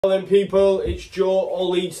Hello then people, it's Joe or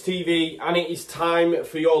Leeds TV and it is time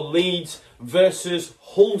for your Leeds versus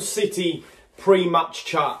Hull City pre-match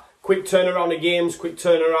chat. Quick turnaround of games, quick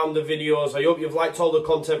turnaround of videos. I hope you've liked all the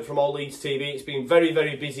content from all Leeds TV. It's been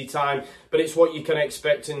very busy time, but it's what you can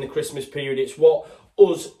expect in the Christmas period. It's what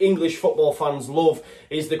us English football fans love,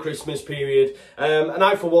 is the Christmas period. And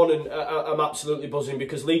I for one am absolutely buzzing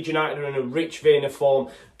because Leeds United are in a rich vein of form.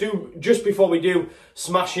 Just before we do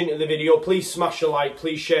smash into the video, please smash a like,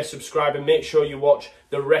 please share, subscribe and make sure you watch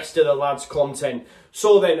the rest of the lads' content.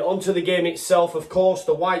 So then, onto the game itself. Of course,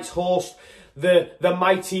 the Whites host the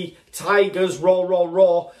mighty Tigers,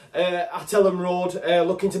 roar, at Elland Road,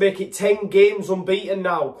 looking to make it 10 games unbeaten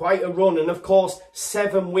now. Quite a run, and of course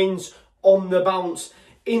 7 wins on the bounce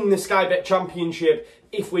in the Sky Bet Championship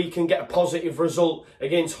if we can get a positive result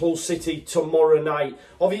against Hull City tomorrow night.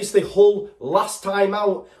 Obviously Hull, last time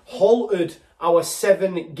out, halted our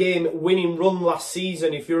 7-game winning run last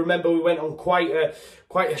season. If you remember, we went on quite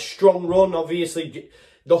a strong run. Obviously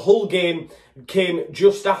the Hull game came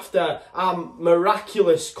just after our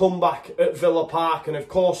miraculous comeback at Villa Park, and of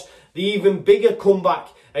course the even bigger comeback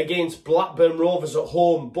against Blackburn Rovers at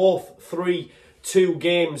home, both 3-2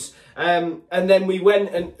 games. And then we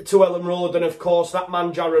went to Elland Road, and of course that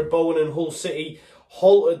man Jarrod Bowen and Hull City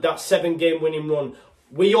halted that 7-game winning run.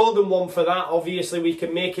 We owe them one for that. Obviously we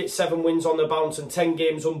can make it 7 wins on the bounce and 10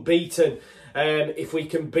 games unbeaten if we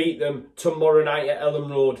can beat them tomorrow night at Elland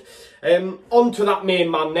Road. On to that main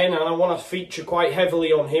man then, and I want to feature quite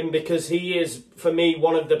heavily on him because he is, for me,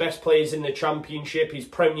 one of the best players in the Championship. He's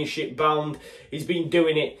Premiership bound. He's been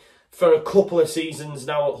doing it for a couple of seasons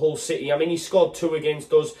now at Hull City. I mean, he scored 2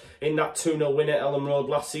 against us in that 2-0 win at Elland Road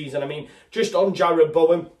last season. I mean, just on Jarrod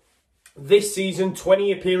Bowen, this season,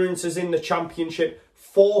 20 appearances in the Championship,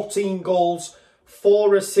 14 goals,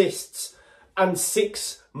 4 assists and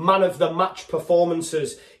 6 man of the match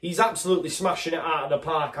performances. He's absolutely smashing it out of the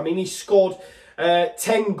park. I mean, he scored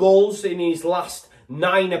 10 goals in his last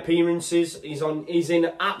 9 appearances. He's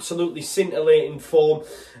in absolutely scintillating form,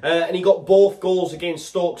 and he got both goals against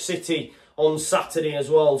Stoke City on Saturday as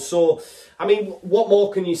well. So, I mean, what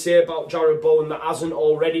more can you say about Jarrod Bowen that hasn't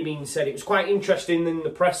already been said? It was quite interesting in the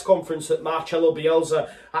press conference that Marcelo Bielsa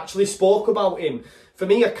actually spoke about him. For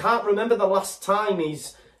me, I can't remember the last time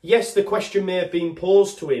he's... Yes, the question may have been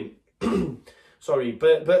posed to him. Sorry,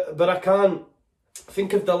 but I can't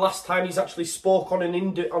think of the last time he's actually spoke on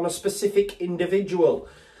a specific individual.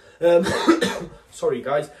 Sorry,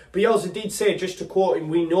 guys. Bielsa did say, just to quote him,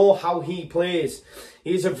 "We know how he plays.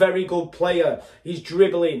 He's a very good player. He's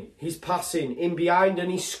dribbling, he's passing, in behind,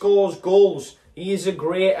 and he scores goals. He is a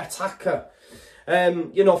great attacker."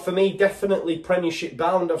 You know, for me, definitely Premiership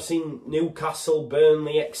bound. I've seen Newcastle,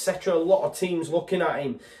 Burnley, etc. A lot of teams looking at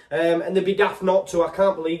him. And they'd be daft not to. I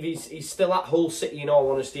can't believe he's still at Hull City, in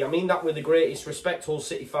all honesty. I mean that with the greatest respect, Hull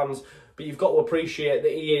City fans. But you've got to appreciate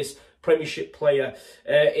that he is Premiership player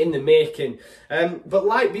in the making. But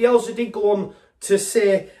like Bielsa did go on to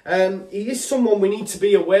say, he is someone we need to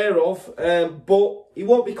be aware of. But he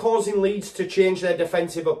won't be causing Leeds to change their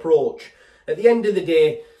defensive approach. At the end of the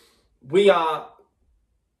day, we are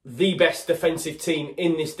the best defensive team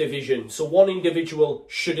in this division. So one individual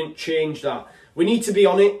shouldn't change that. We need to be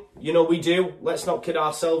on it. You know, we do. Let's not kid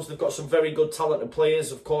ourselves. They've got some very good talented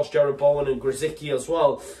players. Of course, Jarrod Bowen and Grzycki as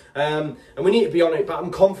well. And we need to be on it. But I'm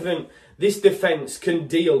confident this defence can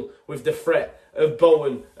deal with the threat of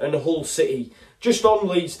Bowen and Hull City. Just on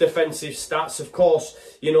Leeds' defensive stats, of course,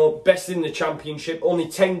 you know, best in the Championship. Only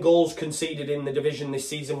 10 goals conceded in the division this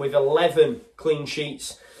season with 11 clean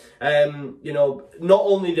sheets. You know, not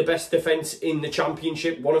only the best defence in the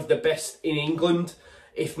Championship, one of the best in England,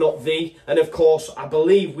 if not the. And of course, I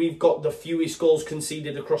believe we've got the fewest goals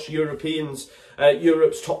conceded across Europe's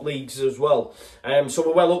top leagues as well. So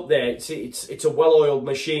we're well up there. It's a well-oiled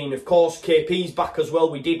machine. Of course, KP's back as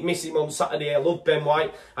well. We did miss him on Saturday. I love Ben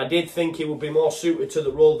White. I did think he would be more suited to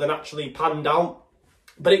the role than actually panned out.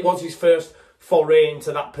 But it was his first foray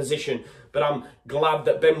into that position. But I'm glad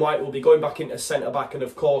that Ben White will be going back into centre-back, and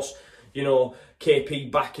of course, you know, KP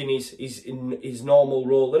back in his normal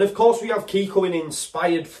role. And of course, we have Kiko in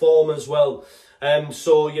inspired form as well.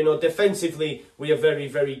 So, you know, defensively, we are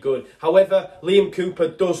very good. However, Liam Cooper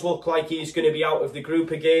does look like he's going to be out of the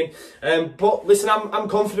group again. But listen, I'm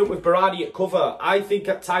confident with Berardi at cover. I think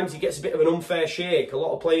at times he gets a bit of an unfair shake. A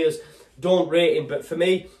lot of players don't rate him. But for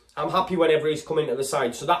me, I'm happy whenever he's coming to the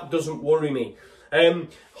side. So that doesn't worry me.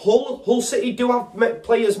 Hull City do have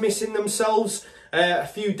players missing themselves, a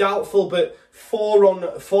few doubtful, but four on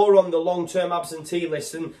the long-term absentee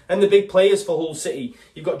list, and the big players for Hull City.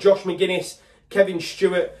 You've got Josh McGuinness, Kevin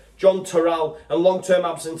Stewart, John Terrell, and long-term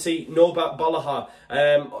absentee Norbert Balaha.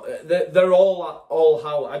 They're all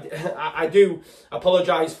Hull. I do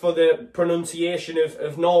apologise for the pronunciation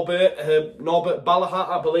of Norbert Balaha,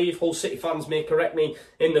 I believe. Hull City fans may correct me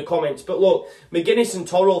in the comments. But look, McGuinness and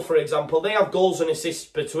Torrell, for example, they have goals and assists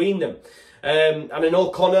between them. And I know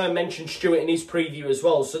Conor mentioned Stewart in his preview as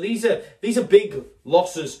well. So these are big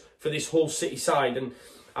losses for this Hull City side, and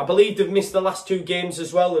I believe they've missed the last 2 games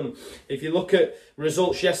as well. And if you look at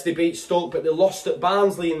results, yes, they beat Stoke, but they lost at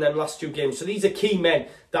Barnsley in them last 2 games. So these are key men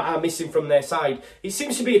that are missing from their side. It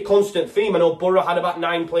seems to be a constant theme. I know Borough had about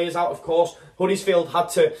 9 players out, of course. Huddersfield had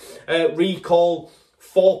to recall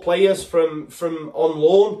 4 players from on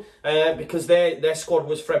loan because their squad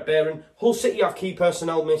was threadbare. And Hull City have key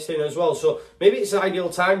personnel missing as well. So maybe it's an ideal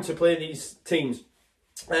time to play these teams.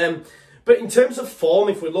 But in terms of form,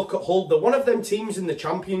 if we look at Hull, they're one of them teams in the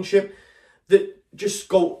Championship that just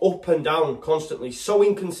go up and down constantly. So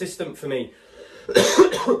inconsistent for me.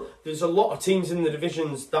 There's a lot of teams in the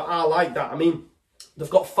divisions that are like that. I mean,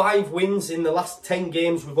 they've got 5 wins in the last 10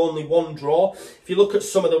 games with only 1 draw. If you look at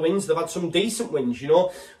some of the wins, they've had some decent wins, you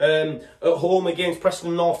know. At home against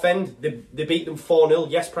Preston North End, they beat them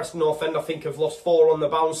 4-0. Yes, Preston North End, I think, have lost 4 on the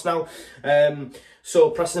bounce now.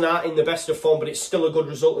 So Preston aren't in the best of form, but it's still a good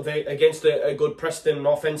result against a good Preston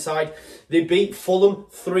North End side. They beat Fulham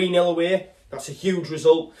 3-0 away. That's a huge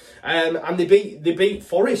result. And they beat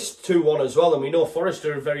Forest 2-1 as well. And we know Forest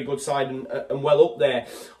are a very good side and well up there.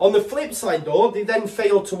 On the flip side, though, they then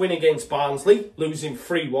failed to win against Barnsley, losing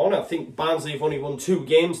 3-1. I think Barnsley have only won 2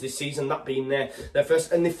 games this season, that being their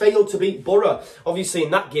first. And they failed to beat Borough. Obviously,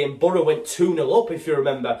 in that game, Borough went 2-0 up, if you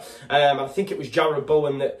remember. I think it was Jarrod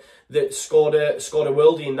Bowen that scored a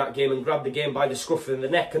worldie in that game and grabbed the game by the scruff of the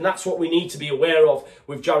neck. And that's what we need to be aware of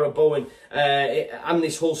with Jarrod Bowen and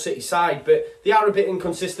this Hull City side. But they are a bit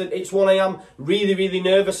inconsistent. It's one I am really, really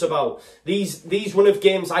nervous about. These run of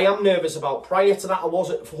games I am nervous about. Prior to that, I was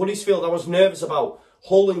at Huddersfield, I was nervous about.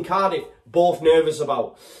 Hull and Cardiff, both nervous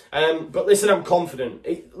about. But listen, I'm confident.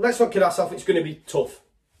 Let's not kid ourselves, it's going to be tough.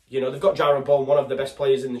 You know, they've got Jarrod Bowen, one of the best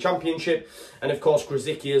players in the Championship, and of course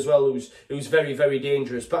Grzycki as well, who's very, very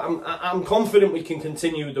dangerous. But I'm confident we can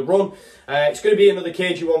continue the run. It's going to be another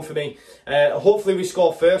cagey one for me. Hopefully we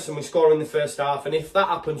score first and we score in the first half, and if that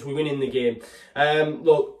happens, we win in the game.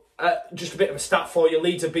 Look, just a bit of a stat for you.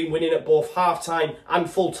 Leeds have been winning at both half-time and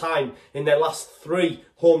full-time in their last 3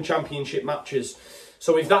 home Championship matches.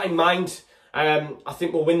 So with that in mind, I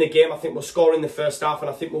think we'll win the game. I think we'll score in the first half, and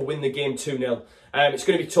I think we'll win the game 2-0. It's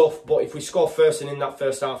going to be tough, but if we score first and in that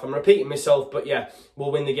first half, I'm repeating myself, but yeah,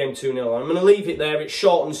 we'll win the game 2-0. I'm going to leave it there. It's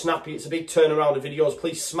short and snappy. It's a big turnaround of videos.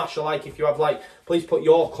 Please smash a like if you have liked. Please put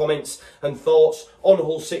your comments and thoughts on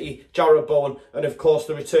Hull City, Jarrod Bowen, and of course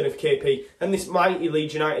the return of KP and this mighty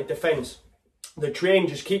Leeds United defence. The train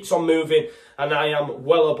just keeps on moving, and I am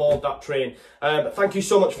well aboard that train. But thank you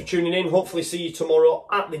so much for tuning in. Hopefully see you tomorrow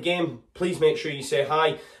at the game. Please make sure you say hi,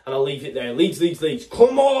 and I'll leave it there. Leeds, Leeds, Leeds.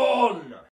 Come on!